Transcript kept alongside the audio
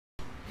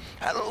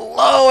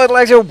Hello, I'd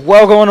like to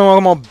welcome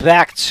on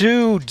back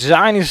to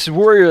Dynasty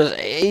Warriors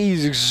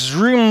A's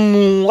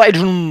Extreme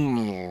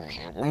Legends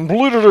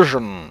Complete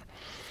Edition,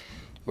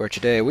 where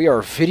today we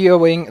are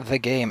videoing the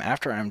game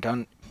after I'm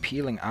done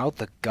peeling out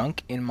the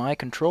gunk in my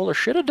controller.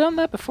 Should have done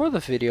that before the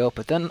video,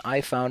 but then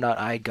I found out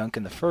I had gunk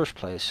in the first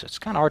place, so it's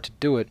kind of hard to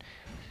do it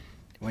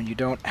when you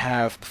don't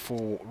have the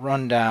full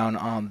rundown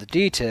on the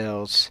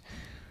details.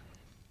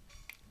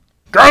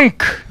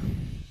 Gunk!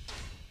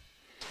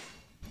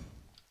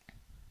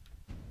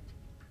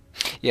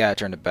 Yeah, I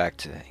turned it back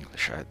to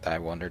English. I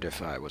wondered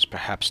if I was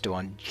perhaps still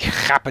on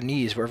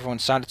Japanese, where everyone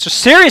sounded so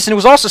serious, and it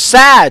was also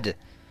sad!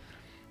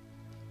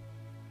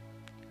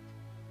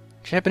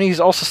 Japanese is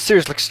also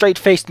serious, like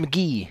straight-faced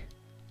McGee.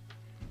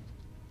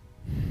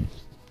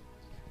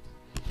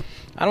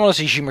 I don't want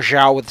to see Shima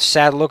Zhao with a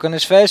sad look on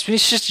his face, but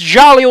he's just a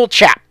jolly old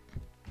chap.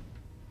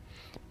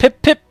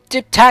 Pip pip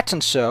dip tat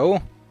and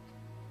so.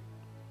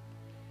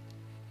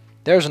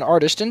 There's an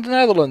artist in the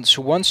Netherlands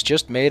who once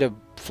just made a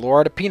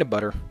floor out of peanut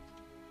butter.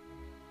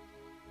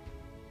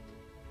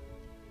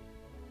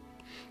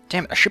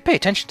 Damn it, I should pay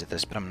attention to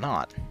this, but I'm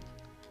not.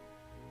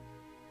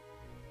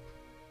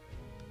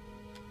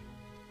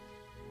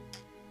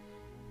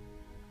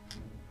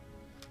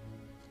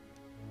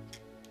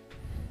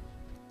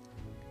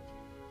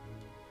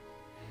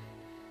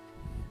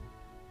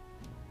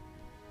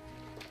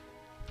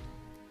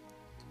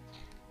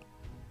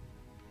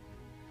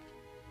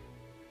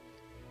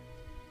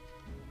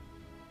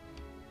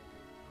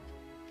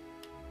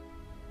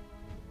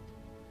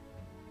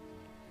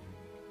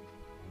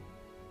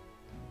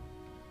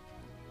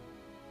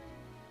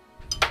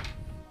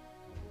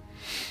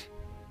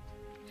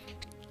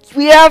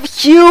 We have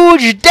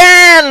Huge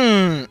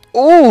Dan!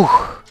 Ooh!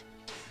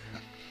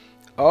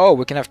 Oh,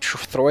 we can have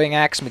Throwing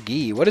Axe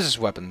McGee. What is this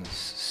weapon?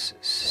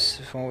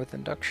 One with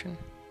induction?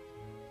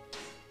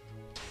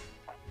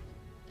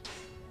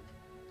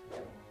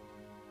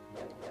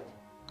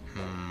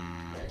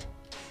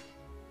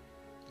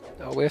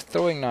 Oh, we have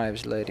throwing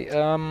knives, lady.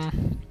 I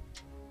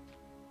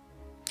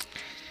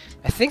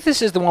think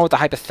this is the one with the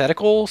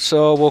hypothetical,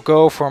 so we'll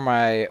go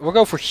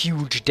for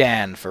Huge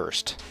Dan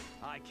first.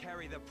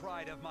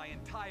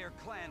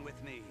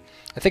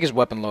 I think his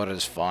weapon loaded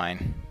is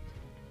fine.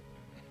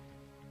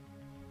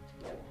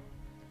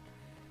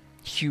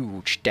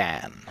 Huge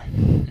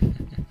Dan.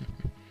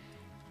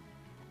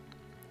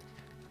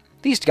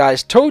 These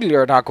guys totally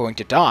are not going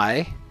to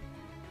die.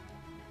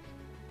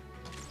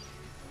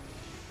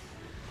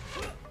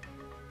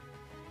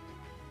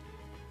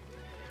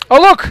 Oh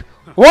look!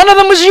 One of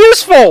them was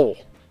useful!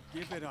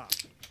 Give it up.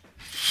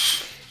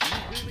 You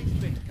really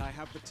think I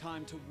have the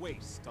time to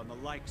waste on the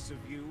likes of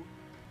you?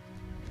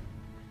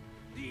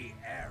 The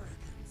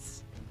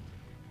arrogance.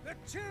 The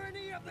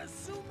tyranny of the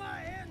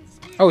Suma ends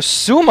here. Oh,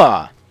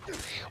 Suma!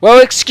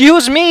 Well,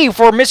 excuse me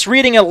for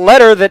misreading a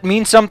letter that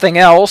means something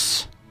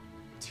else.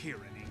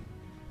 Tyranny.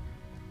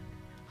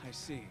 I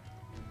see.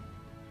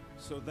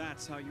 So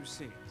that's how you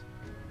see it.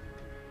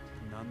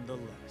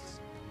 Nonetheless.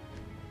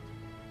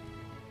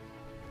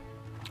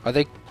 Are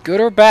they good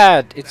or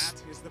bad? That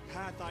is the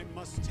path I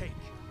must take.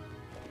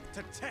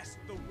 To test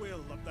the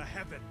will of the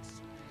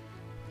heavens.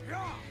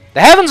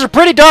 The heavens are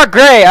pretty dark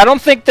gray. I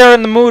don't think they're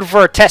in the mood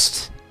for a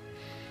test.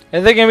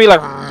 And they're gonna be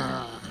like,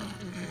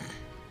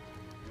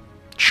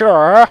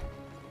 sure.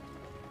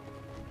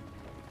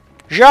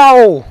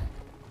 Zhao.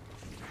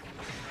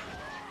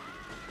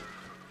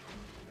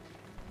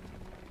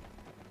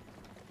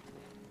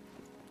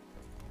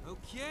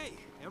 Okay,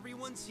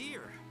 everyone's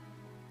here.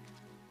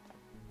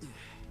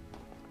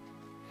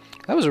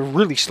 That was a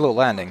really slow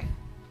landing.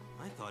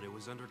 I thought it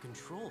was under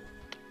control.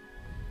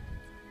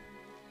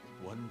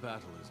 One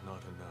battle is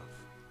not enough.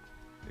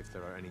 If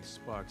there are any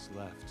sparks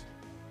left,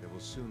 they will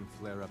soon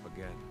flare up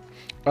again.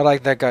 I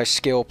like that guy's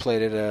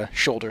scale-plated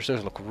shoulders.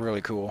 Those look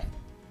really cool.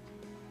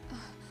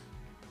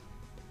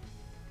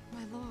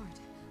 My lord,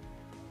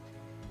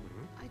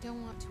 I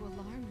don't want to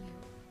alarm you,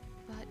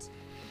 but...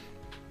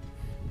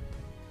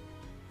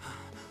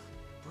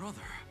 Brother.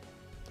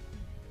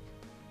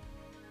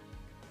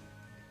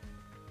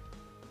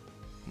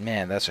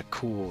 Man, that's a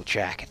cool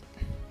jacket.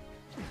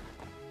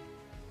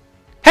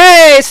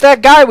 Hey, it's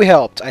that guy we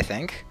helped, I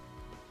think.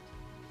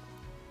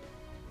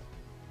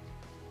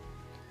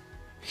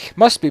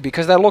 Must be,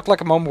 because that looked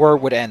like a moment where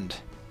it would end.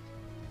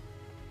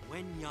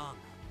 When young.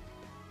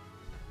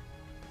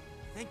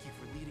 Thank you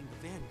for leading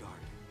the vanguard.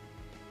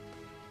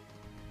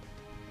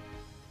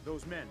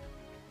 Those men.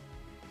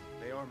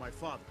 They are my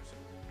father's.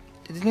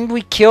 Didn't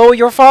we kill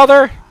your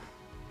father?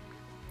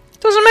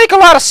 Doesn't make a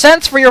lot of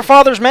sense for your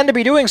father's men to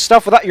be doing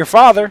stuff without your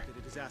father.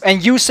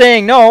 And you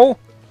saying no.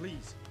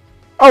 Please.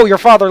 Oh, your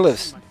father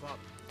lives.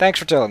 Thanks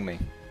for telling me.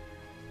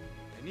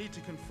 I need to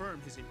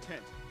confirm his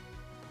intent.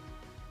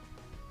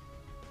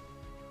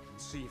 And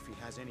see if he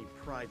has any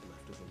pride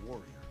left as a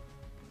warrior.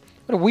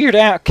 What a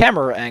weird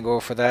camera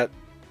angle for that.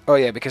 Oh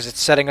yeah, because it's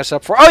setting us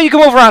up for... Oh, you can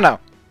move around now!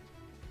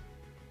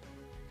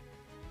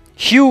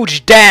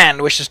 Huge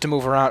Dan wishes to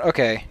move around.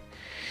 Okay.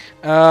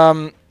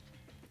 I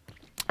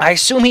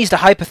assume he's the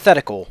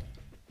hypothetical.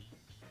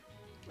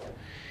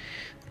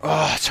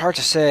 Oh, it's hard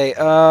to say.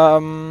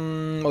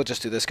 We'll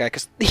just do this guy,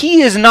 because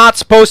he is not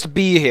supposed to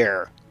be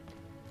here.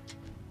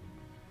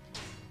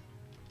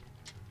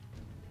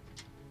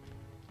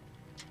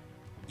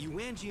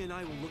 Yuanji and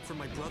I will look for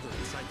my brother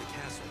inside the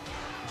castle.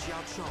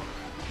 Xuchang,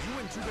 you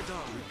and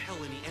Zhuge repel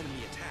any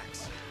enemy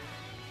attacks.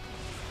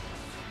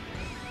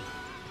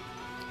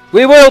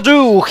 We will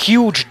do,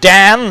 huge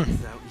Dan.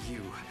 Without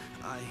you,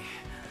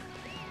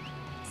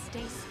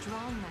 Stay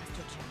strong,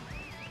 Master Zhao.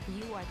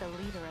 You are the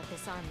leader of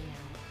this army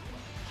now.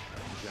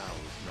 Zhao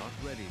is not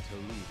ready to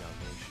lead our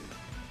nation.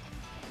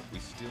 We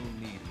still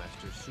need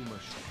Master Suma.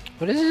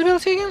 What is his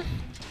ability again?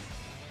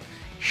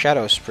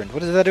 Shadow Sprint. What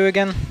does that do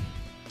again?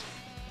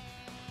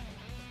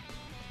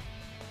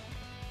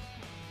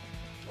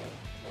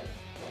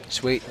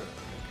 Sweet.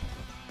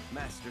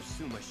 Master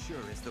Suma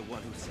sure is the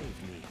one who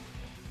saved me.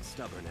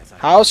 Stubborn as I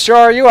How sure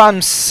are you?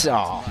 I'm so.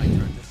 my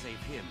turn to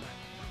save him.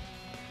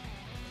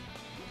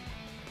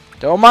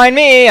 Don't mind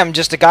me. I'm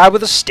just a guy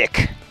with a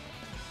stick.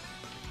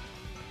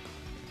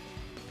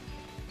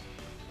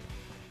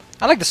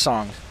 I like the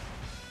song.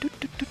 The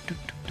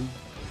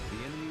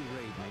enemy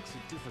raid makes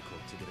it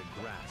difficult to get a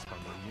grasp on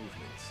their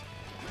movements.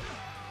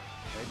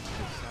 Head to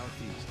the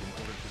southeast in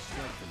order to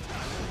strengthen them.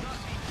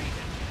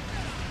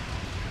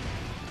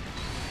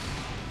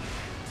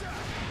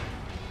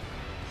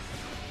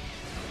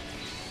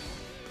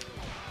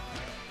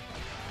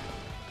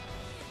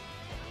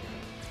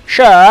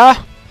 Sure.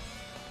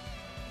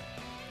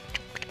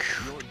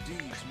 Your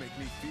deeds make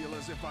me feel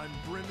as if I'm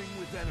brimming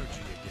with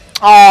energy again.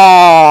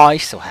 Oh,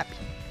 he's so happy.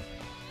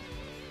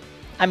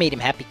 I made him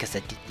happy because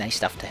I did nice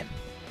stuff to him.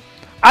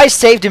 I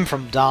saved him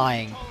from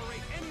dying.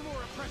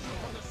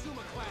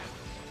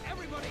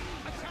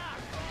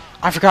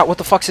 I forgot what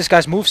the fuck's this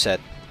guy's moveset.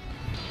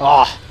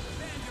 Oh.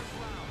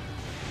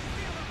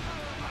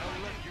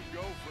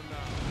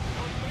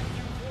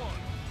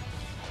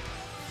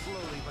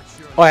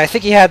 Oh, I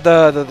think he had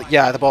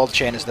the ball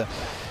chain is the.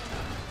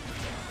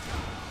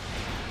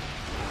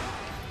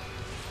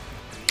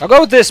 I'll go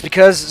with this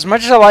because as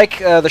much as I like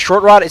the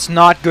short rod, it's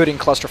not good in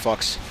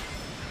clusterfucks.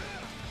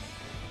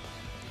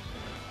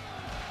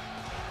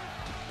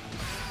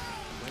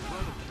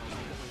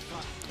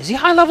 Is he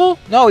high level?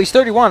 No, he's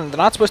 31. They're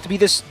not supposed to be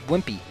this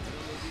wimpy.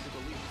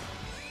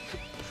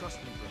 Trust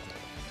me, brother.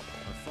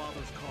 Our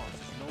father's cause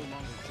is no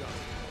longer just.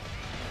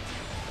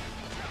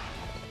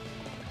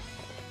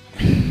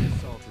 The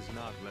assault is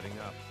not letting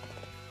up.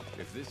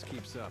 If this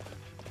keeps up,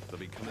 they'll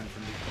be coming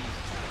from the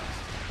east.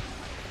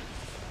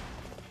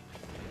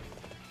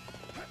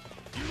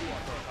 You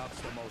are perhaps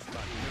the most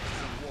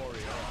magnificent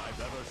warrior I've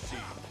ever seen.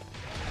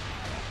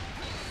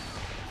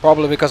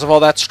 Probably because of all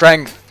that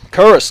strength.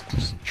 Cursed.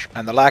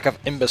 And the lack of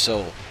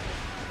imbecile.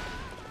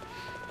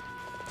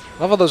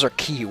 Love how those are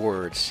key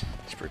words.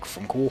 It's pretty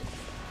fucking cool.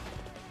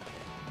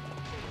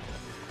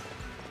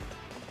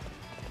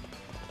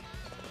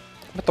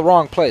 I'm at the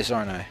wrong place,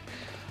 aren't I?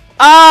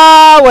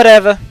 Ah,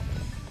 whatever.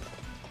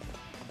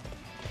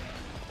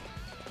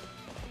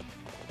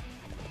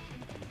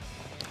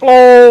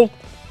 Hello.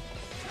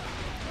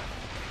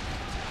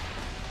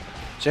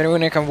 Is there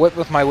anyone I can whip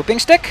with my whipping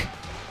stick?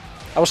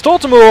 I was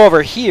told to move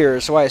over here,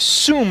 so I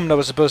assumed I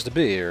was supposed to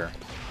be here.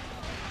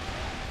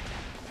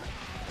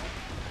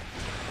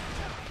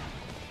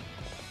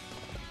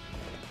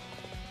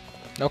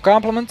 No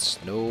compliments?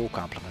 No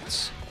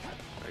compliments.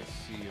 I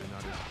see you're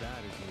not as bad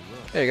as you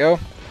look. There you go.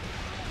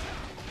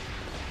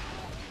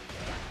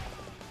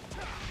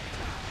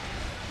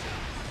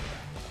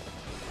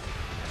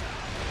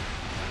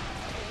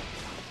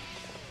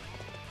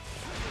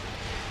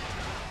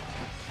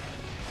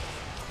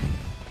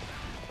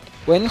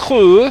 Wen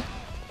Hu.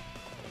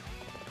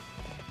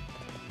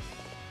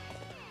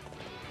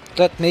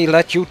 Let me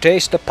let you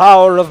taste the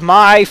power of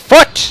my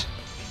foot!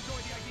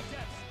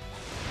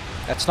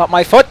 That's not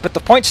my foot, but the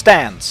point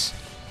stands.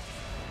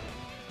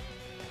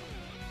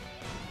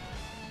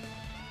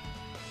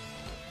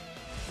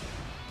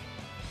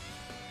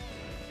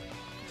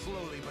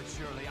 Slowly but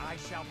surely, I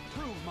shall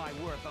prove my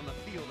worth on the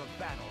field of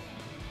battle.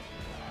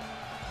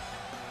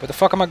 Where the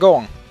fuck am I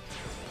going?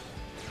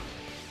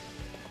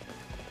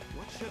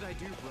 What should I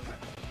do, brother?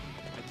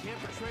 I can't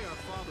betray our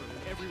father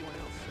and everyone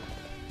else.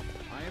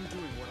 I am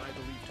doing what I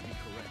believe to be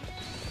correct.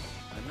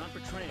 I'm not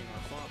betraying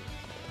our father.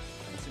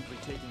 I'm simply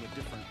taking a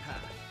different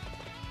path.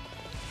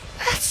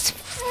 That's the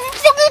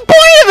fucking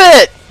point of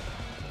it!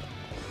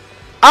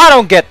 I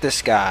don't get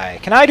this guy.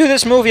 Can I do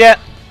this move yet?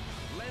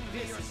 Lend me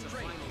your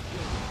strength.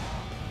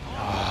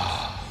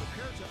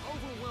 Prepare to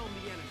overwhelm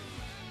the enemy.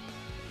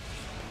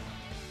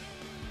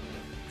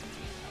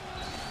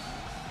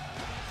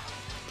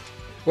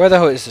 Where the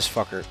hell is this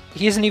fucker?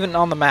 He isn't even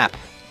on the map.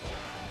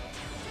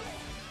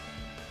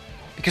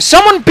 Because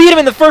someone beat him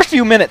in the first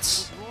few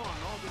minutes! Wrong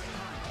all this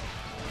time.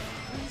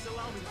 Please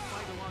allow me to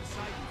fight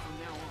alongside you from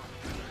now on.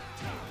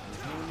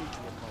 There's no need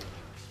to apologize.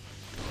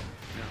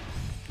 Now,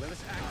 let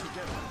us act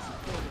together in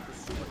support of the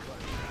Suma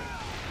clan.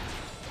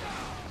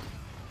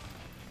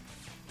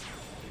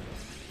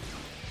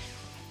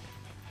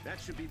 That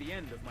should be the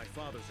end of my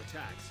father's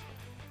attacks.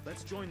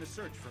 Let's join the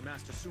search for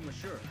Master Suma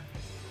Sure.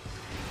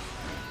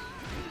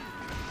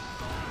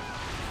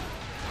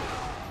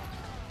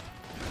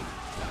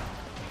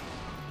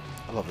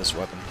 I love this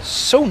weapon.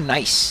 So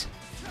nice.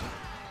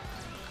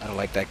 I don't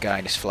like that guy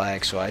and his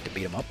flag, so I had to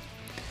beat him up.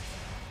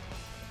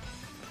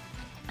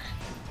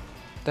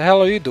 The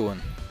hell are you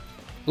doing?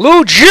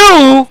 Lu Ju!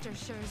 Mr.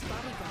 Sher's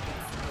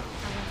bodyguards.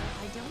 However,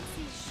 I don't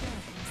see Sher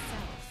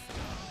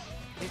himself.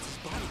 It's his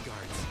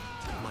bodyguards.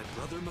 My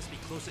brother must be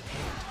close at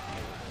hand.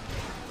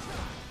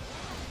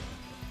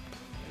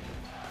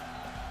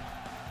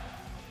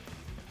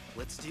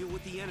 Let's deal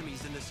with the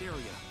enemies in this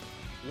area.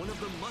 One of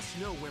them must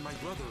know where my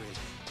brother is.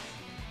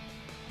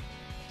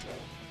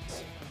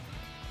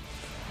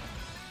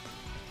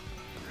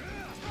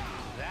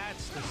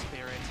 That's the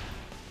spirit.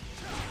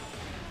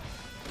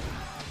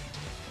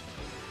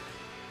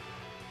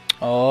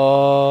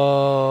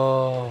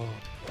 Oh.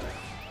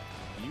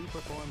 You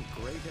performed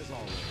great as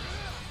always.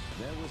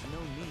 There was no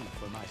need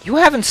for my... You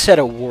haven't said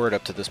a word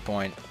up to this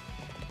point.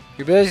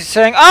 You're basically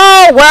saying,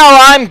 "Oh, well,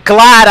 I'm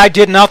glad I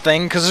did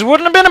nothing, because it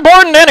wouldn't have been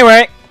important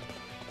anyway."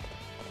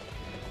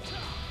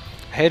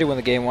 I hate it when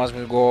the game wants me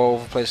to go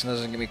over the place and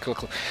doesn't give me a quick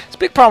clue. It's a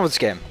big problem with this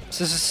game. It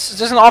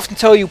doesn't often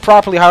tell you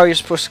properly how you're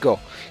supposed to go.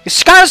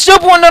 It's kind of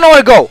stupid when you don't know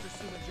where to go.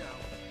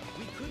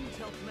 We couldn't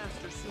help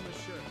Master Suma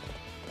Sure.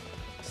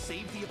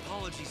 Save the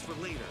apologies for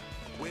later.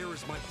 Where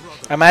is my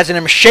brother? I imagine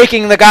him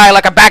shaking the guy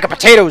like a bag of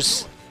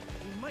potatoes.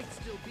 He might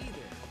still be there.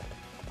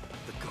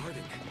 The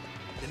garden.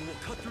 Then we'll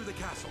cut through the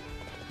castle.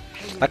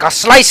 Like a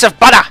slice of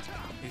butter.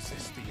 Is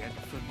this the end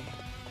for me?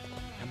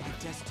 Am I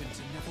destined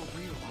to never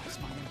realize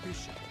my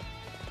ambition?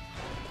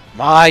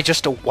 My,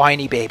 just a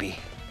whiny baby.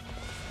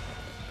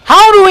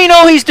 How do we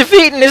know he's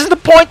defeating? Isn't the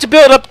point to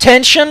build up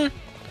tension?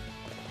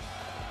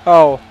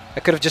 Oh,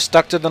 I could have just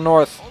stuck to the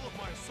north. All of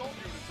my assault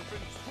units have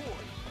been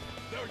destroyed.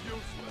 They're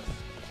useless.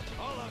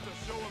 I'll have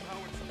to show him how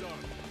it's done.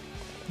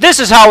 This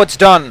is how it's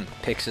done.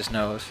 Picks his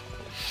nose.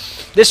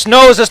 This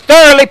nose is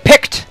thoroughly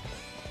picked.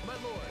 My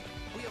lord,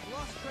 we have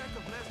lost track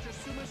of Master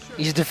Suma Sure.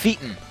 He's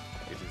defeating.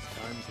 It is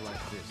times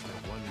like this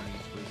that one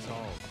needs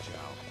resolve,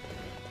 Zhao.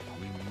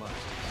 We must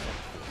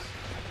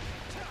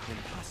accept this.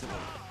 Impossible.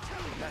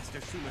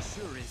 Master Suma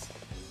Sure is...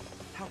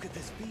 How could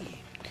this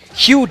be?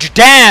 Huge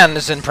Dan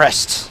is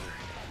impressed.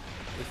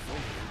 If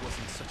only it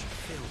wasn't such a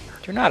failure.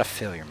 You're not a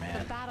failure, The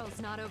man. battle's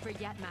not over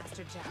yet,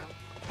 Master Zhao.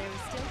 There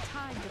is still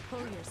time to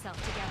pull yourself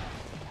together.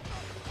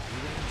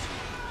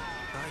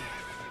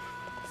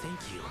 Thank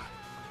you.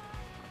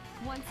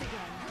 Once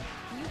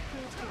again, you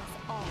proved to us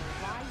all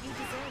why you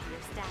deserve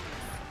your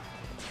status.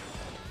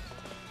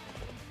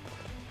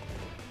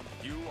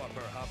 You are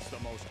perhaps the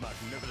most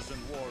magnificent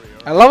warrior.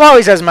 I love how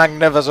he says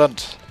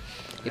magnificent.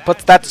 He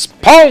puts that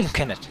spunk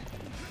in it.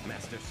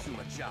 Master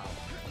Suma Zhao.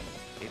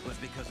 It was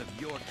because of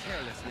your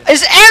carelessness.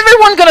 Is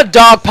everyone gonna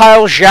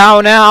dogpile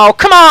Zhao now?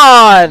 Come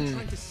on!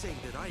 Trying to say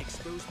that I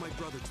exposed my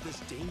brother to this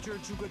danger,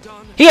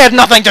 Jugadan? He had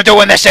nothing to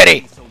do in the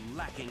city! So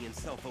lacking in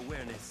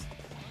self-awareness.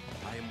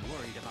 I am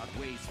worried about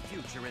Wei's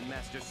future in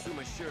Master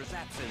Suma Sure's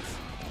absence.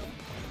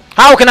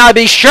 How can I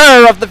be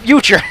sure of the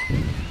future?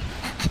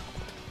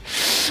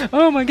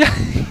 Oh my god.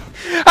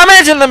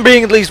 Imagine them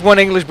being at least one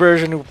English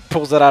version who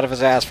pulls that out of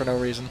his ass for no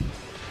reason.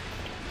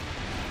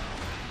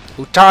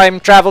 Who time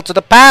traveled to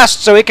the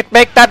past so he could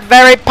make that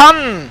very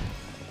pun!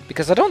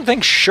 Because I don't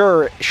think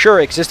sure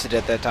existed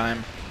at that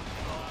time.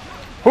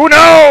 Who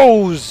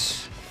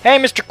knows? Hey,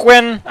 Mr.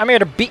 Quinn, I'm here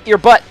to beat your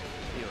butt.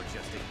 You're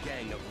just a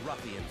gang of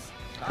ruffians.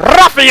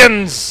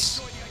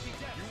 Ruffians!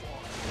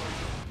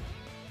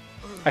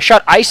 I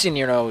shot ice in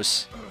your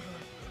nose.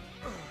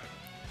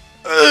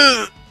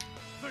 Think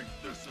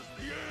this is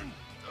the end?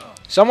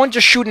 Someone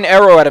just shoot an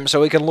arrow at him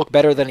so he can look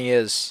better than he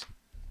is.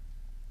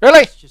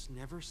 Really? It just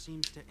never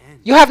seems to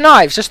end. You have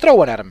knives, just throw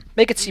one at him.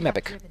 Make it seem We have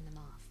epic. driven them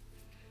off.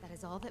 That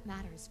is all that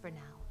matters for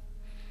now.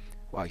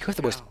 Wow, you have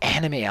the most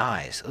anime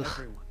eyes. Ugh.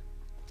 Everyone.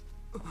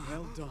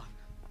 Well done.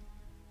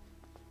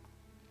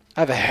 I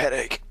have a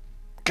headache.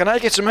 Can I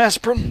get some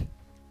aspirin?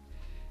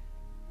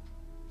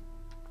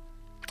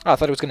 Oh, I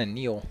thought it was gonna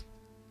kneel.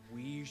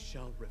 We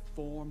shall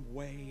reform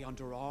Wei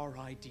under our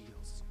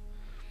ideals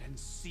and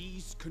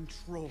seize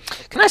control.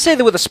 of Can I say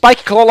that with a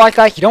spiky claw like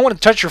that, you don't want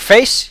to touch your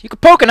face? You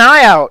could poke an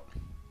eye out.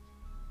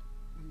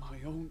 my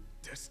own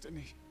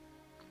destiny.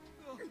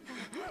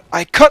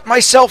 I cut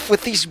myself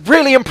with these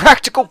really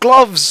impractical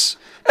gloves.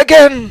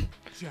 Again.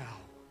 Zhao.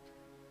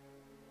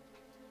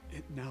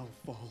 It now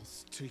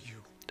falls to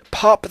you.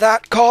 Pop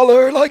that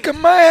collar like a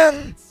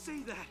man.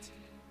 Say that.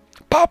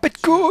 Pop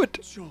it good.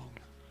 Xuchang.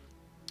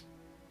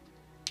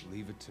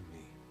 Leave it to me.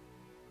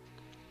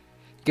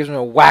 Gives him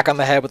a whack on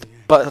the head with the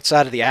butt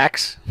side of the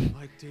axe.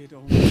 I did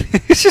only.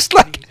 It's just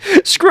like,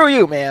 screw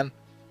you, man.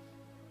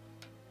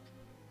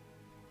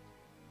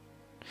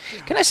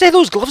 Can I say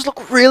those gloves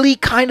look really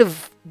kind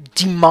of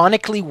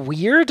demonically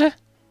weird?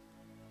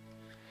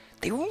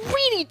 They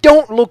really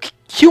don't look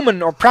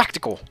human or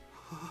practical.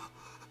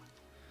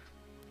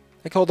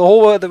 Like how the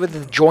whole way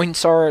the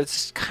joints are,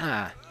 it's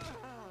kind of...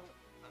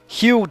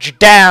 Huge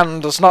Dan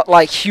does not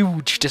like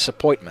huge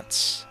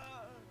disappointments.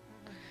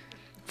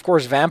 Of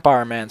course,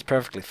 Vampire Man's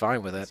perfectly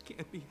fine with it.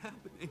 Can't be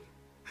happening.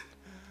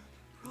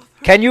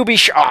 Can you be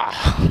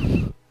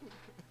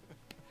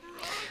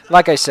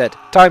Like I said,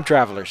 time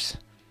travelers.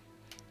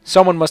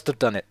 Someone must have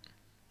done it.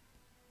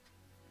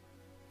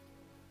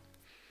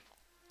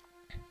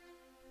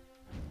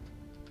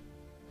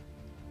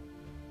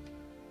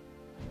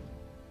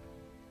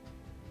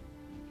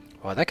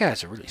 Wow, that guy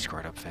has a really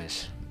scarred up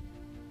face.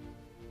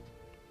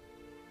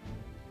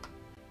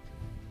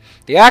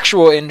 The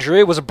actual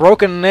injury was a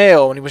broken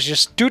nail, and he was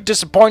just too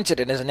disappointed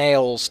in his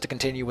nails to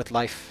continue with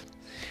life.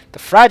 The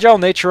fragile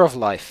nature of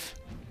life.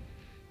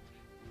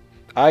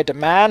 I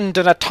demand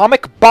an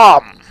atomic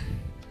bomb!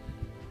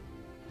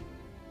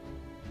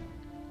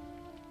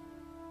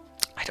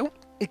 I don't...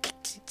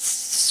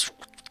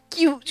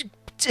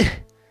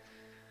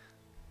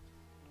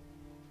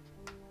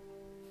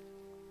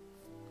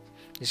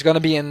 He's gonna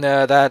be in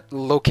that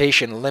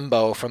location,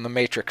 Limbo, from the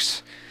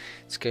Matrix.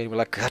 It's gonna be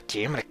like, God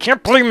damn it, I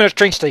can't believe I'm in a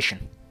train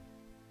station!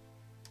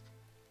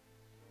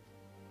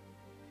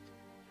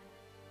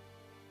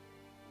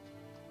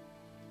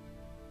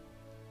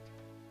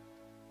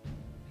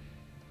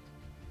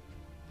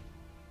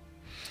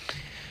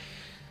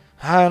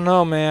 I don't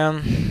know,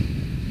 man.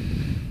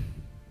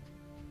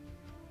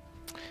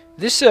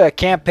 This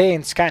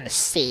campaign's kind of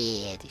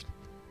sad.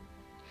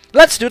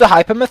 Let's do the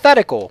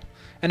hypothetical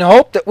and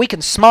hope that we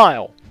can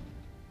smile.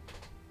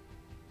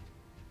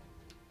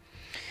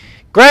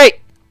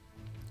 Great!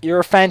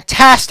 You're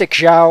fantastic,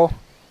 Zhao.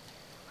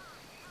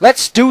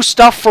 Let's do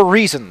stuff for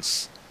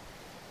reasons.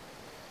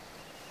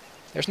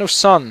 There's no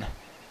sun.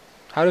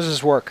 How does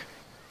this work?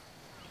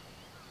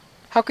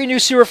 How can you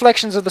see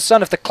reflections of the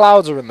sun if the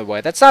clouds are in the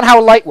way? That's not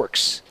how light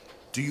works.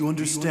 Do you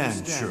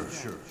understand, Sure?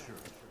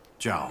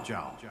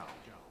 Zhao.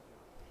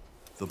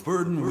 The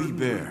burden we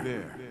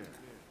bear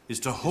is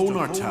to hone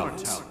our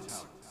talents,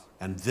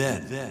 and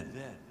then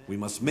we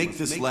must make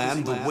this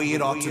land the way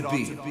it ought to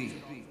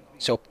be.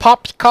 So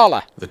pop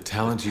collar. The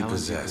talent you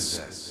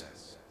possess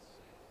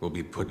will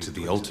be put to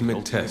the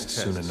ultimate test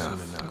soon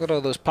enough. Look at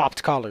all those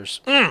popped collars.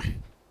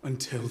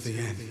 Until the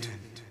end.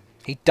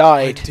 He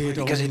died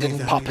because he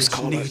didn't pop his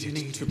collar.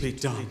 Needed to be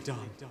done.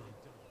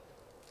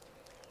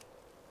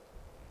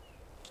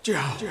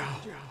 Zhao.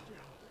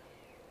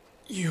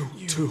 You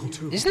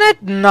too. Isn't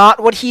that not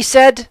what he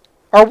said?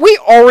 Are we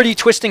already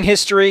twisting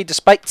history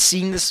despite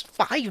seeing this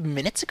 5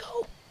 minutes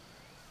ago?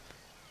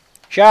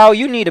 Zhao,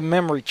 you need a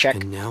memory check.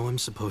 And now I'm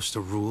supposed to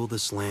rule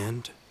this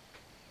land?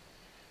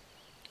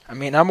 I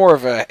mean, I'm more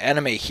of an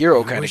anime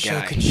hero kind of I guy.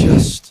 wish I could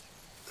just...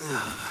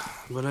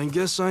 but I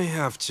guess I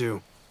have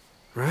to.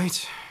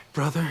 Right,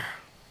 brother?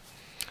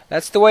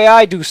 That's the way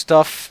I do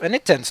stuff, and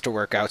it tends to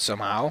work out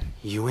somehow.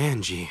 You,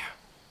 Angie.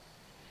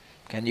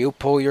 Can you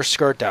pull your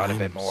skirt down a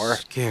bit more?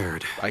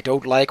 Scared. I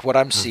don't like what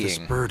I'm of seeing. this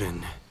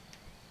burden,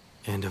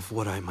 and of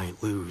what I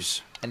might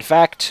lose. In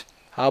fact,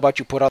 how about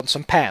you put on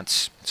some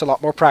pants? It's a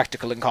lot more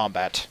practical in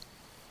combat.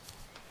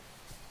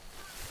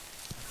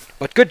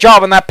 But good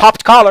job on that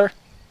popped collar.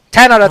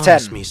 10 out of 10.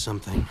 Promise me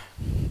something.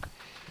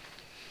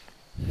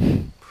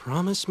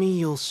 Promise me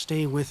you'll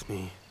stay with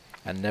me.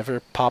 And never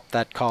pop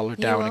that collar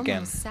down again. You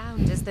almost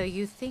sound as though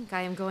you think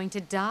I am going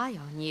to die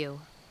on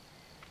you.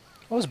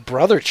 Well, his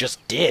brother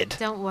just did.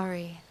 Don't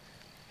worry.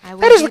 I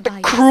will That is be like the by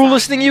your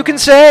cruelest side, thing my you can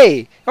lord.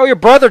 say. Oh, your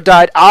brother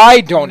died.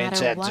 I don't No matter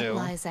intend what to.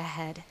 lies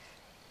ahead,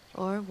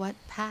 or what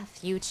path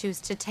you choose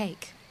to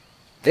take.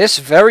 This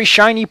very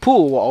shiny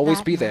pool will always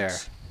That be there.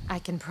 much I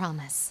can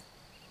promise.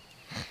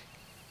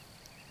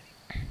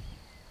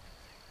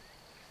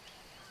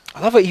 I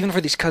love it even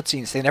for these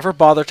cutscenes. They never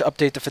bother to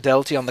update the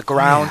fidelity on the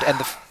ground and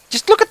the...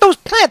 Just look at those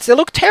plants. They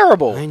look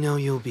terrible. I know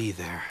you'll be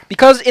there.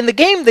 Because in the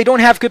game, they don't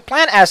have good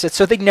plant assets,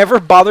 so they never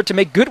bother to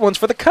make good ones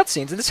for the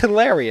cutscenes. And it's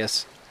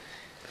hilarious.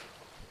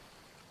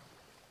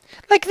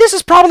 Like, this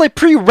is probably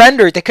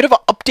pre-rendered. They could have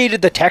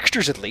updated the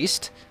textures at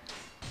least.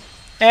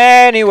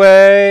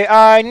 Anyway,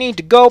 I need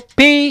to go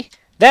pee.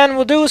 Then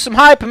we'll do some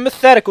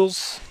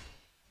hypotheticals.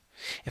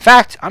 In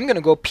fact, I'm going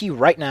to go pee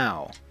right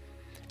now.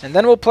 And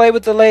then we'll play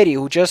with the lady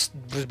who just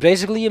was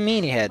basically a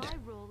meaniehead.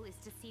 My role is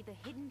to see the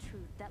hidden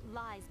truth that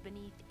lies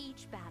beneath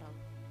each battle.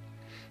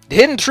 The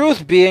hidden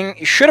truth being,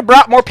 you should have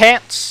brought more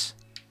pants.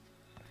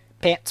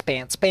 Pants,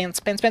 pants, pants,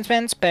 pants, pants,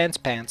 pants, pants,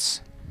 pants.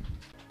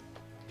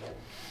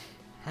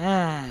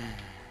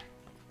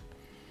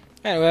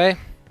 Anyway,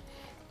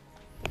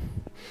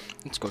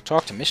 let's go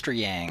talk to Mr.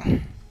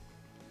 Yang.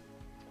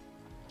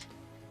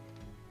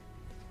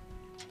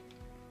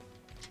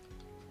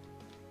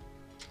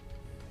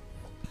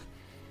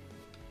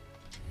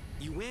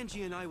 You,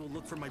 Angie, and I will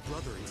look for my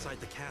brother inside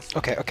the castle.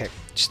 Okay.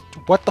 Just,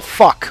 what the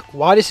fuck?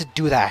 Why does it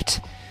do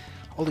that?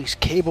 All these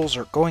cables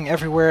are going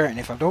everywhere, and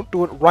if I don't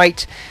do it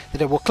right,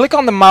 then it will click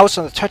on the mouse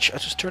on the touch. I'll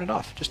just turn it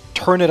off. Just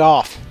turn it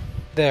off.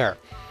 There.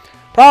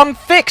 Problem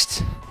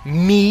fixed.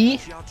 Me.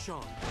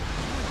 Xuchang.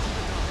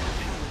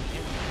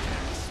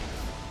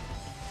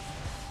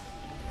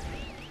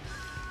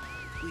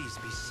 Please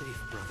be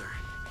safe, brother.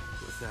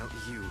 Without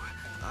you,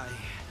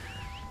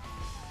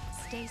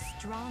 Stay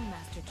strong,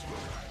 Master Chang.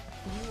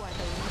 You are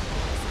the leader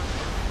of this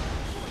army.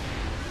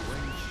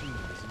 When Qin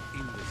is an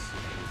imbecile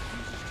who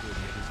refuses to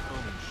admit his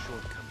own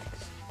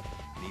shortcomings.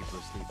 Needless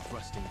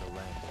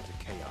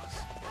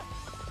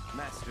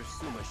Master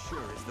Suma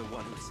sure is the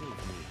one who saved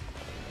me.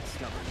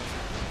 Stubborn as he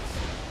was.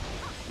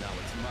 Now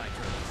it's my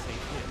turn to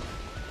save him.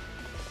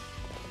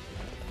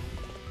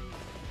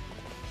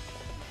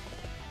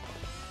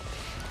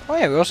 Oh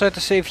yeah, we also had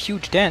to save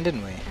Huge Dan,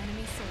 didn't we?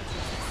 Enemy soldiers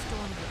have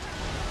stormed the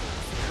town.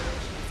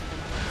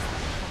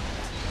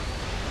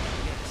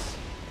 Yes.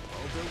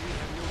 Although we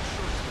have no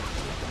choice but to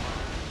take them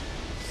on,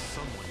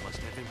 someone must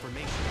have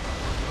information about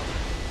our brother.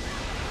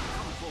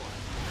 Come forth.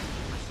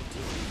 I shall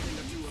tell you anything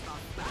or two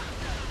about that.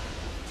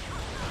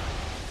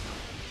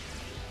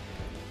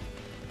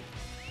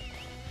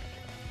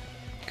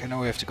 Okay, now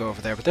we have to go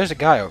over there, but there's a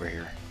guy over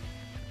here.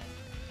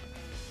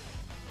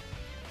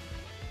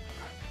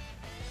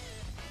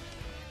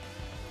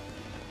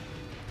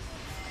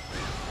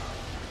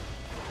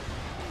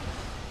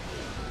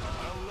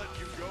 I'll let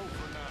you go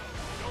for now.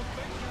 Don't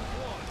think you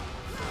won.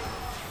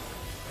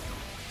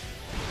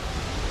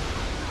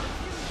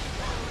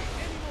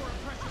 Any more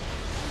impressions?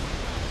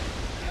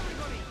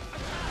 Everybody,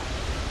 attack!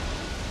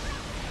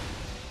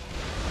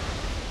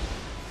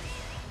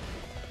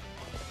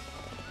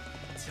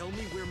 Tell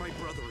me where my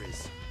brother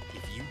is.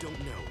 If you don't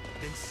know,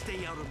 then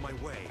stay out of my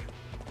way.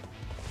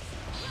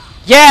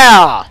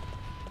 Yeah!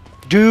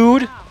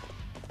 Dude! Wow,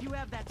 you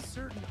have that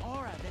certain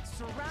aura that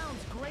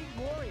surrounds great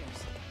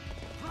warriors.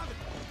 Brother,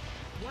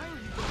 why are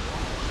you going on?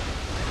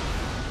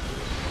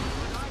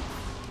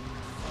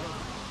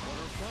 What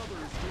our father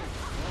is doing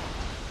is wrong.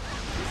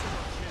 This is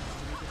our chance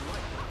to make it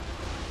right.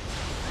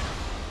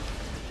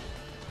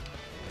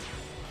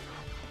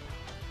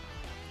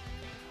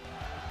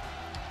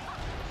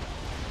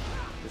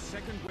 The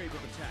second wave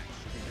of attacks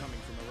should be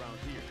coming from around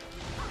here.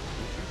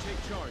 Would you take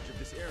charge of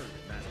this area,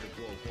 Master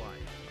Guo Huai?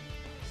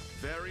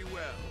 Very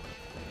well.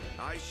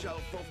 I shall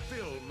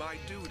fulfill my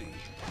duty.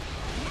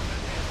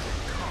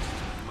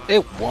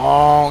 It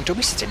won't. Don't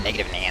be such a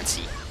negative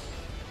Nancy.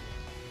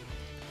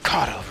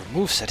 God, I love her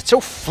moveset. It's so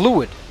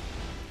fluid.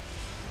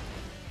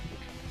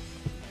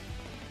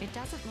 It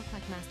doesn't look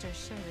like Master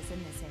Sure is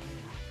in this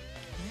area.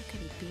 Where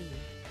could he be?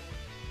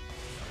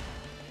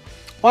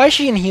 Why is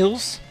she in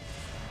heels?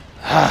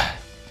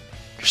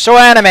 You're so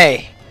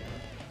anime.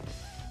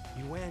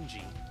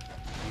 Yuanji.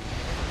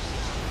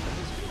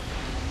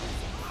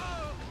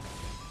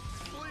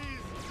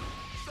 Please,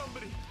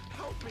 somebody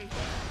help me.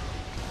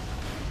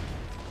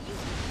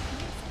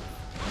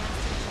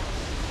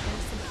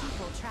 There's some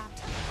people trapped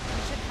here.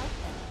 We should help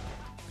them.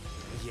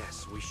 Yes,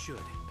 we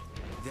should.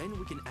 Then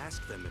we can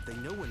ask them if they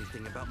know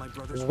anything about my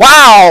brother's...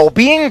 Wow,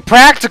 being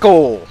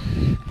practical.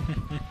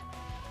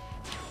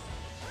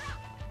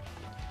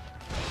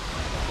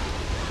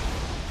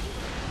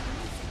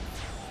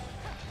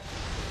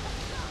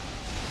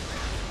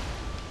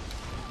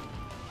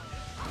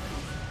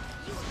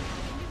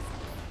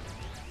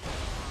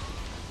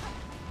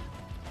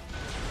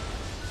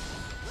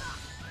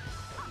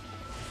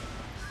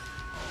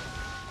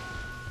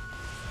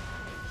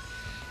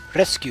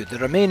 Rescue the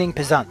remaining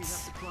peasants. We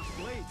have to cross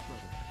blades,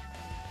 brother.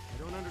 I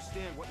don't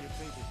understand what you're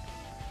thinking.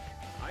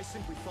 I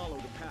simply follow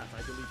the path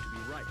I believe to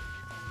be right.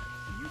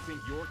 Do you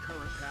think your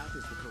current path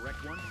is the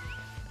correct one?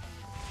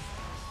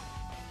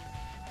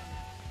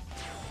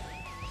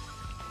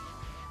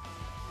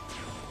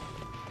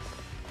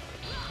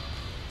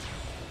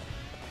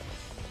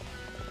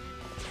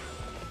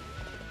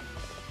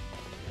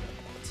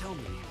 Tell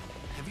me,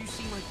 have you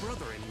seen my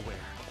brother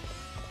anywhere?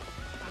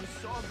 I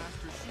saw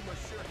Master Suma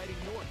Sure heading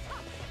north.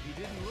 He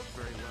didn't look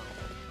very well.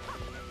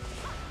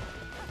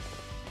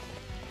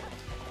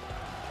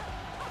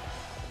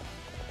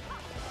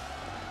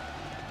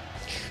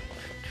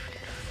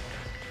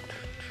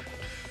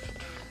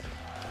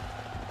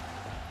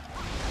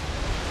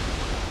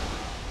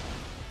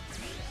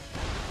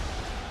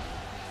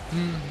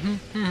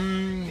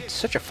 It's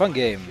such a fun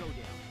game.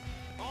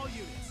 All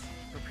units,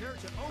 prepare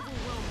to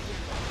overwhelm the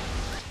enemy.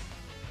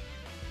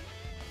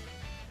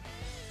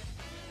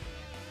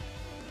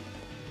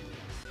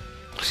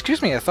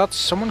 Excuse me, I thought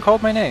someone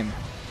called my name.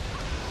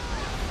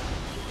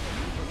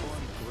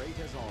 Great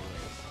as always.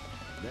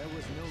 There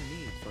was no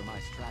need for my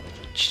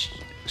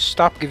strategy.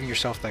 Stop giving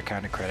yourself that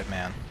kind of credit,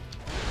 man.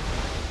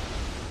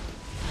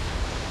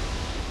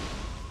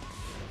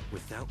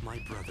 Without my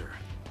brother,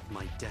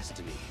 my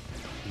destiny,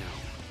 no,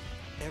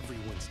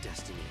 everyone's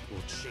destiny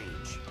will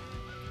change.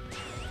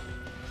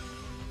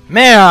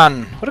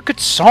 Man, what a good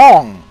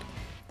song!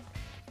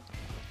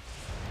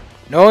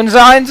 No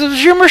signs of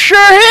Suma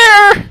Sure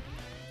here!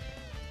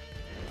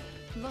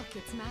 Look,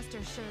 it's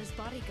Master Sure's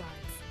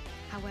bodyguards.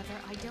 However,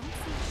 I don't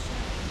see Sure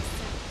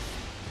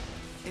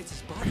himself. It's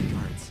his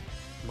bodyguards.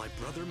 My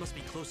brother must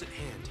be close at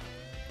hand.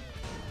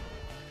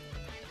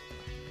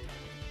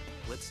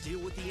 Let's deal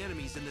with the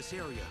enemies in this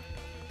area.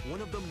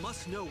 One of them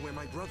must know where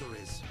my brother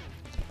is.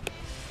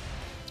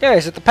 Yeah,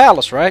 he's at the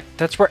palace, right?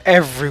 That's where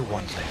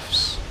everyone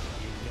lives.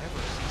 You never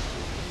cease to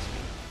amaze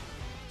me.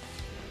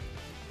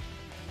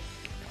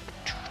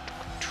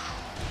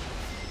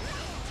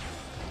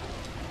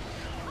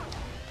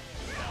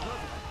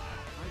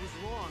 I was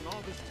wrong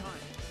all this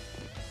time.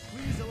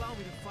 Please allow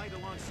me to fight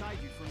alongside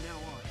you from now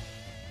on.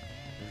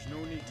 There's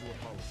no need to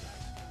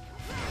apologize.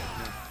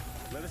 Now,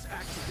 Let us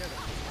act together.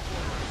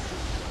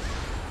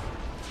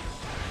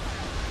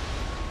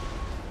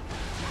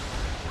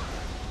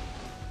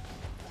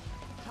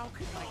 How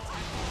could my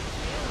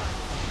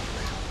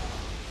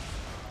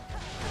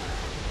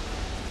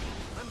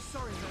I'm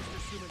sorry, Master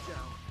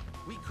Sumajao.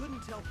 We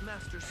couldn't help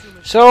Master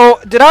Sumajao. So,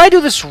 did I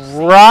do this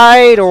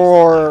right,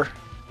 or...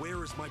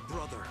 Where is my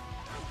brother?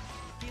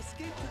 He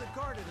escaped to the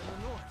garden in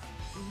the north.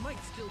 He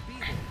might still be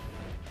there.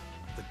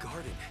 The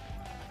garden?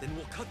 Then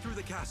we'll cut through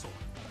the castle.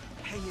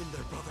 Hang in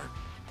there, brother.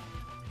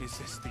 Is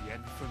this the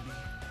end for me?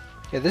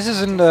 Yeah, this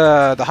isn't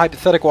the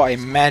hypothetical I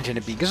imagine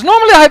it being. Because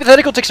normally a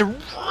hypothetical takes a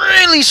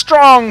really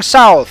strong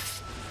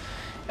south.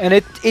 And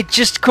it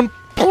just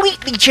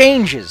completely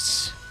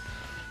changes.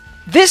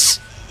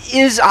 This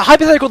is a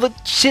hypothetical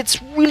that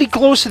sits really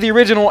close to the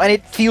original and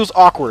it feels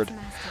awkward.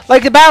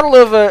 Like the Battle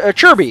of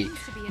Chirby.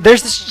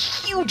 There's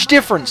this huge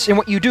difference in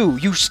what you do.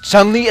 You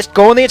suddenly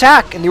go on the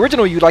attack. In the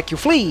original, you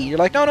flee. You're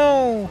like, no,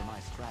 no.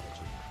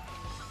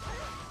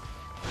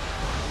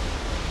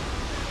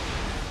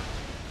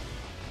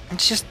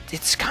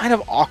 It's kind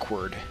of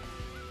awkward.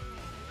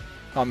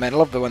 Oh man, I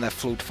love the when that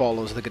flute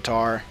follows the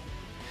guitar.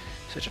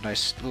 Such a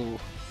nice little...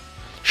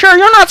 Sure,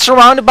 you're not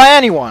surrounded by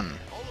anyone.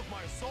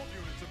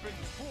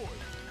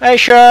 Hey,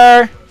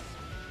 sure.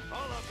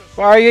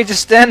 Why are you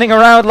just standing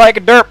around like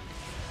a derp?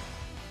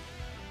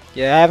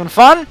 You having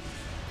fun?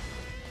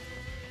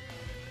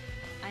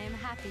 I am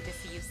happy to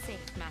see you safe,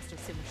 Master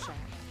Sumashar.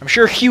 I'm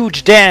sure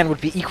Huge Dan would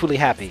be equally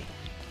happy.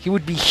 He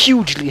would be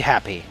hugely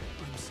happy.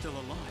 I'm still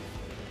alive.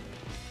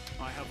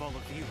 I have all of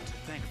you to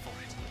thank for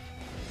it.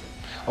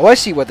 Oh, I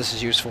see what this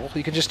is useful.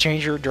 You can just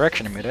change your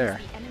direction in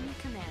midair. The enemy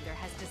commander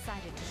has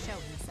decided to show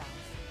himself.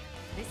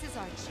 This is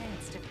our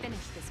chance to finish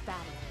this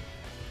battle.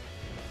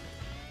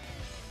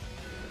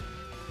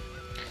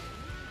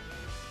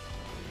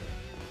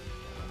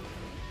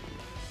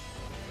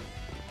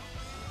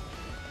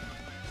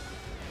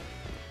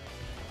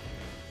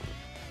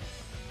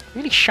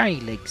 Really shiny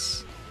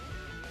legs.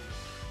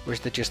 Or is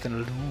that just an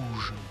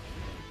illusion?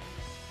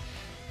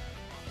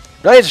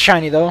 Blades are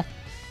shiny though.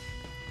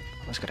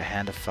 Always got a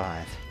hand of 5.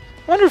 I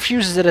wonder if she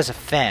uses it as a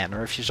fan,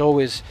 or if she's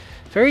always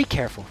very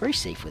careful, very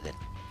safe with it.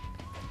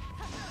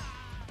 Master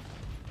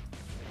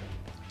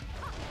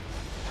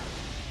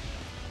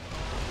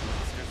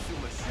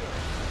Sumashur,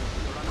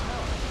 you're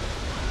unharmed.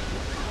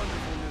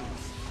 Wonderful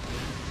news.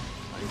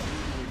 I knew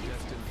you were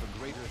destined for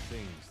greater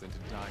things than to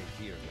die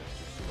here,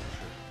 Master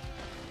Sumashur.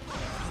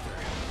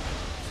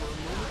 For a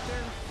moment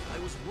there, I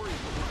was worried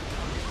what would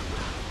become of you.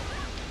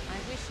 I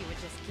wish you would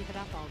just give it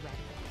up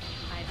already.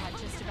 I've had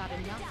just about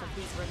enough of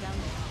these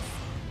rebellions.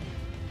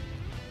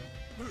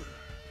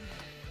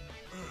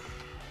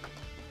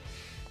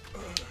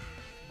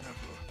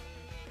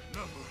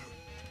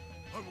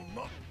 I will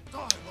not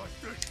die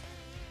like this.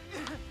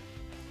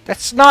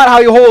 That's not how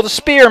you hold a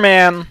spear,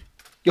 man.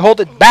 You hold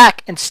it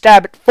back and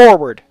stab it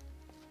forward.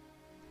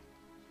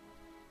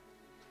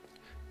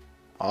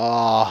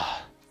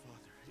 Ah.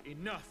 Father,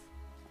 enough.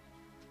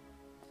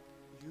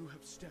 You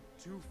have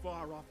stepped too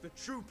far off the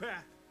true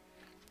path.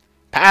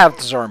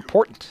 Paths are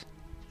important.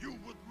 You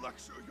would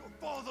lecture your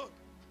father.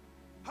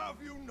 Have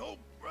you no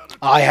gratitude?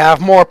 I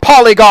have more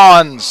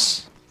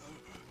polygons!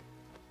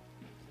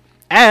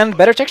 And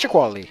better texture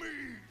quality.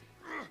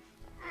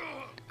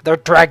 They're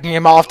dragging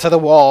him off to the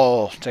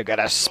wall to get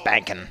a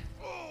spanking.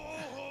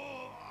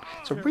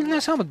 It's a really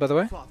nice helmet, by the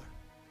way. Father,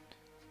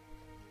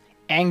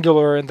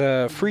 Angular in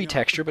the free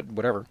texture, but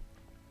whatever.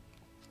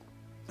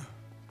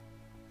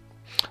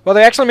 Well,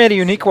 they actually made a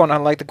unique one,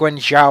 unlike the Gwen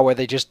Zhao, where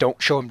they just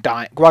don't show him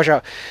dying. Guo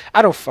Zhao.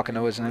 I don't fucking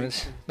know his name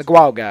is. The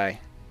Guao guy.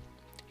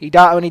 He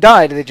died when he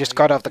died. They just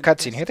cut off the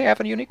cutscene. Here they have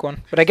a unique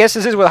one. But I guess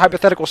this is where the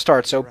hypothetical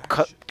starts, so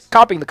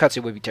copying the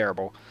cutscene would be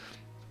terrible.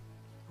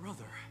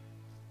 Brother,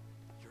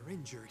 you're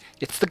injured.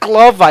 It's the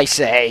glove, I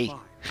say.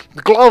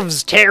 The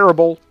glove's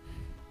terrible.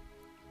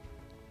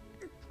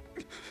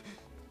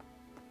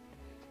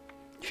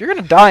 If you're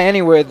gonna die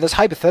anywhere, this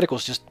hypothetical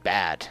is just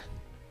bad.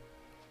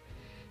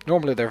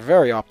 Normally, they're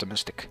very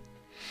optimistic.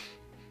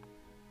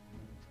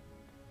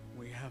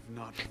 We have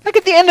not. Like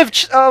at the end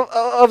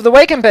of the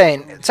Way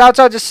campaign, Cao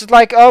Cao just is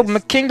like, oh, my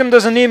kingdom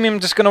doesn't need me, I'm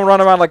just gonna run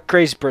around like a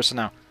crazy person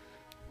now.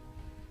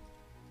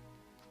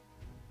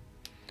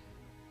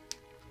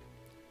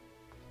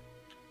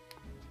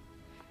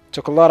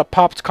 Took a lot of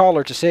popped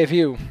collar to save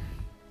you.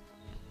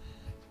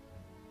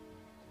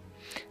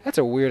 That's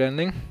a weird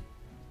ending.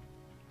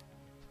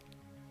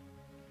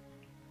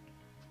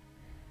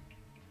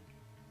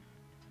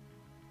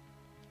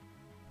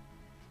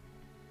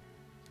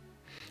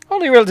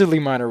 Only relatively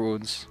minor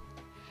wounds.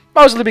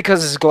 Mostly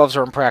because his gloves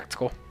are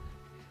impractical.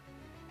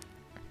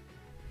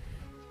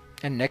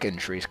 And neck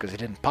injuries, because he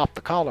didn't pop the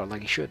collar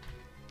like he should.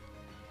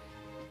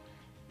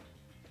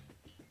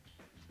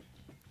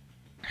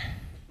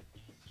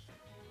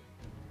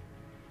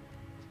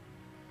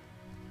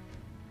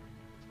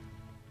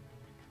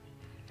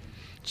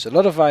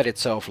 Solidified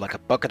itself like a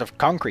bucket of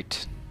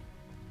concrete.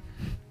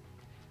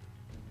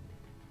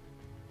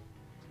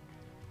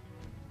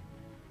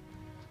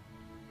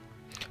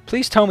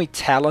 Please tell me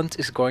talent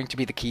is going to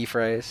be the key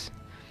phrase.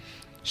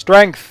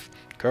 Strength,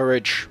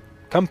 courage,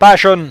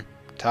 compassion,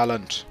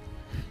 talent.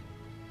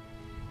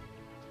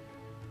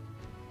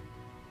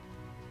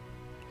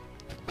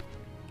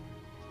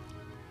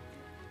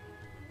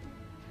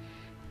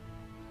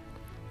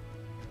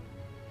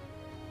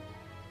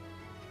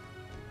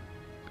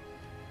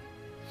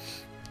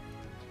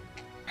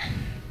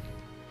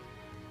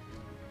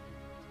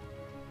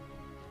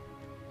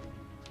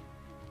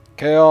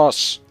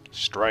 Chaos,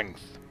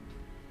 strength.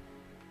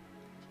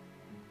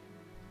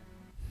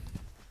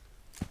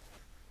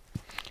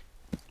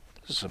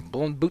 Some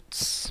bone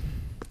boots.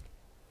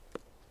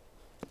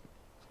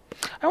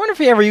 I wonder if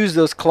he ever used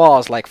those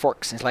claws like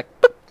forks. He's like,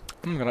 boop,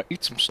 I'm gonna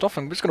eat some stuff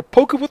and I'm just gonna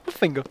poke it with my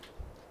finger.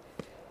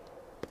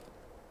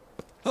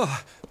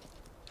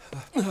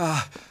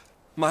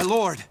 My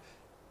lord,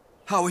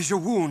 how is your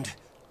wound?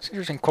 It's an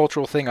interesting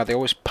cultural thing how they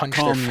always punch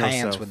their Calm fans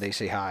yourself. when they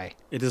say hi.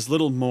 It is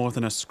little more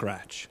than a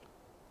scratch.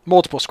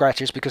 Multiple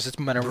scratches because it's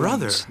minor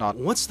Brother, wounds, not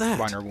what's that?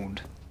 minor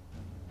wound.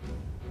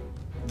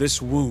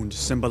 This wound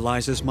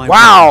symbolizes my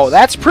Wow, weakness.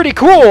 that's pretty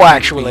cool It can't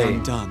actually. be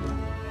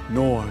undone,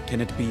 nor can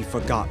it be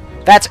forgotten.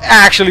 That's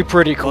actually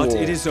pretty cool. But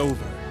it is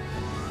over.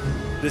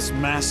 This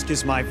mask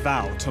is my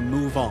vow to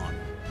move on.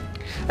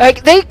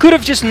 Like, they could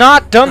have just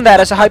not done that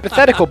as a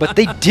hypothetical, but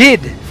they did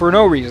for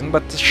no reason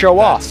but to show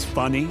That's off.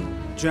 funny,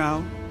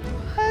 Zhao.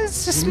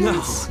 It's just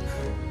No,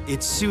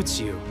 it suits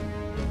you.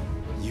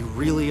 You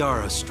really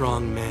are a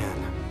strong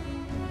man.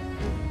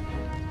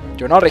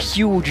 You're not a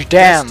huge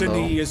dam,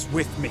 Destiny though. is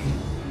with me.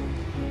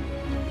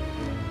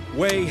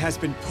 Way has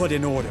been put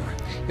in order.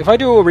 If I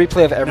do a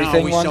replay of Now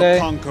everything we one shall day,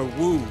 conquer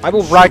Wu. I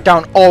will write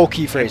down all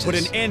key and put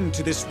phrases. an end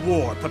to this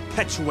war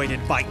perpetuated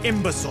by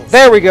imbeciles.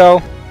 There we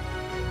go.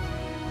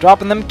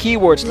 Dropping them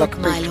keywords like Look, a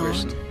my crazy lord,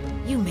 person.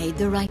 you made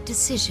the right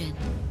decision.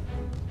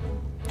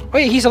 Oh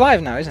yeah, he's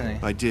alive now, isn't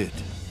he? I did.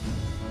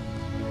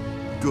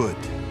 Good.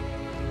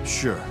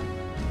 Sure.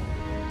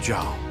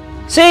 Zhao.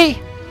 See?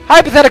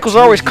 Hypotheticals are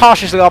always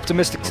cautiously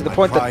optimistic to the My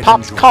point that pride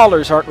popped and joy.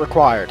 collars aren't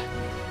required.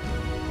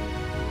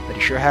 But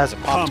he sure has a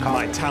popped Come,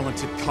 my collar.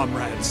 talented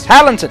comrades.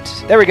 Talented!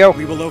 There we go.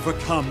 We will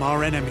overcome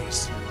our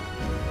enemies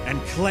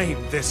and claim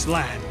this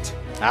land.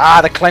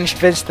 Ah, the clenched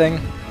fist thing.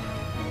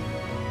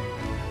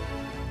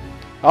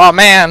 Oh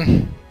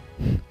man.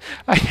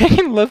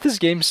 I love this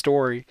game's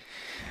story.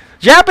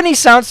 Japanese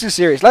sounds too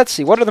serious. Let's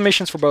see, what are the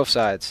missions for both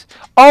sides?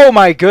 Oh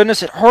my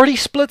goodness, it already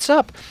splits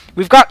up.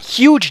 We've got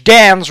Huge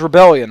Dan's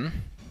Rebellion.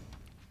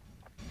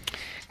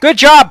 Good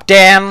job,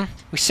 Dan.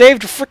 We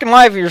saved your freaking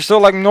life and you're still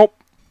like, nope.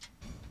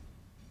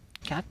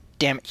 God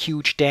damn it,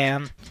 Huge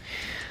Dan.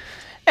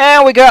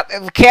 And we got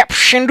Cap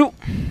Shindu.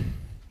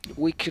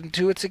 We can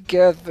do it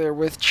together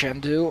with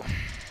Chengdu.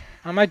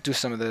 I might do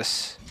some of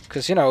this.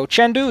 Because, you know,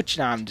 Chengdu...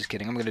 No, I'm just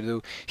kidding. I'm going to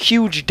do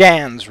Huge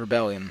Dan's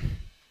Rebellion.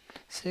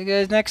 See you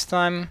guys next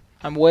time.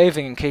 I'm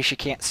waving in case you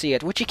can't see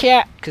it. Which you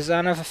can't, because I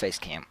don't have a face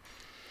cam.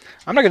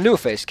 I'm not going to do a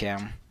face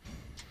cam.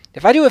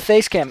 If I do a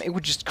face cam, it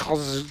would just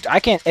cause... I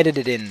can't edit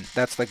it in.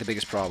 That's, like, the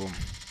biggest problem.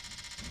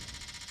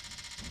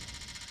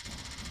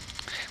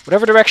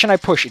 Whatever direction I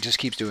push, it just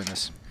keeps doing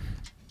this.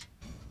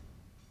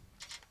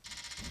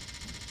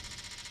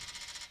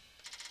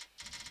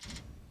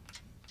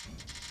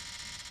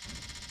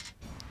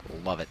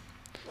 Love it.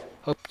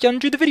 Hope you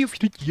enjoyed the video.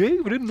 If you did, yay,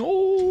 we didn't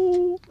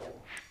know.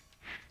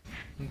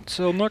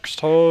 Until next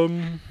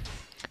time.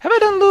 Have I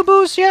done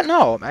Lubu's yet?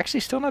 No, I'm actually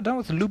still not done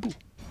with Lubu.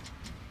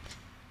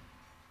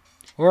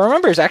 Well,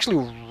 remember, it's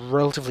actually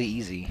relatively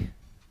easy.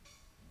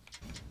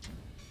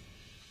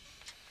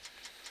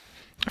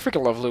 I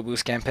freaking love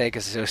Lubu's campaign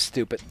because it's so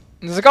stupid.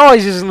 It's like, oh,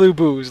 he's just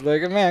Lubu's.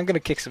 Like, man, I'm gonna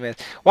kick some ass.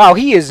 Wow,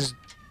 he is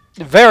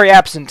very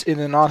absent in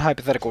the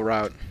non-hypothetical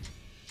route.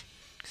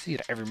 See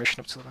it every mission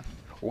up to then.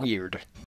 Weird.